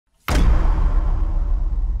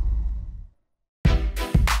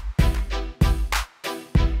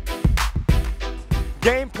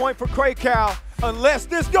Game point for Krakow, unless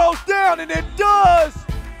this goes down, and it does.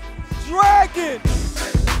 Dragon.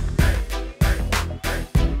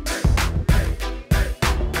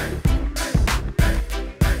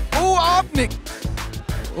 Ooh, Opnik.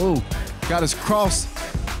 Ooh, got his cross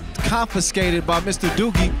confiscated by Mr.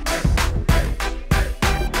 Doogie.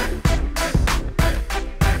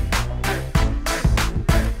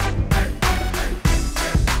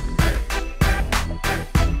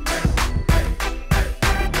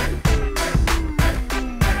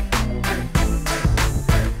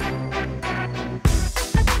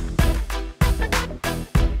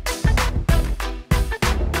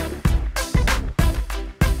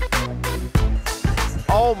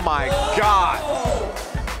 Oh my God.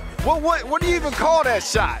 What do you even call that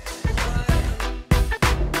shot?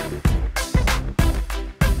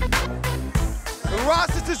 And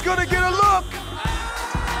Rasic is gonna get a look.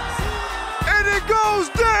 And it goes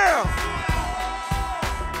down.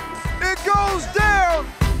 It goes down.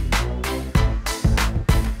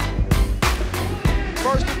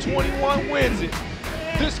 First to 21 wins it.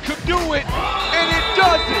 This could do it, and it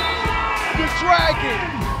does it. The Dragon,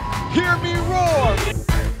 hear me roar.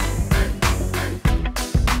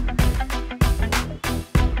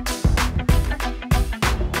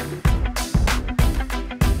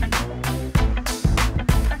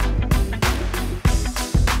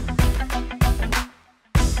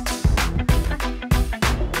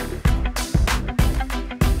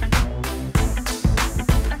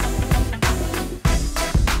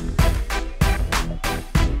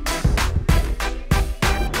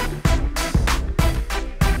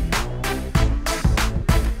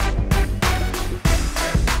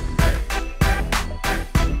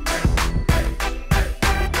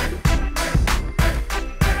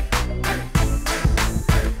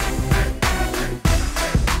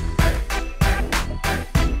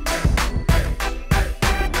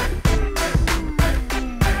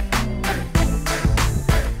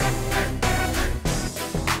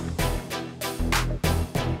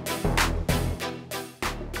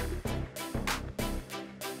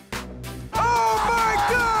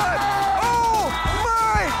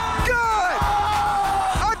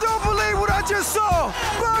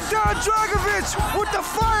 Bogdan Dragovic with the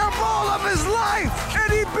fireball of his life,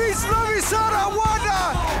 and he beats Lazar.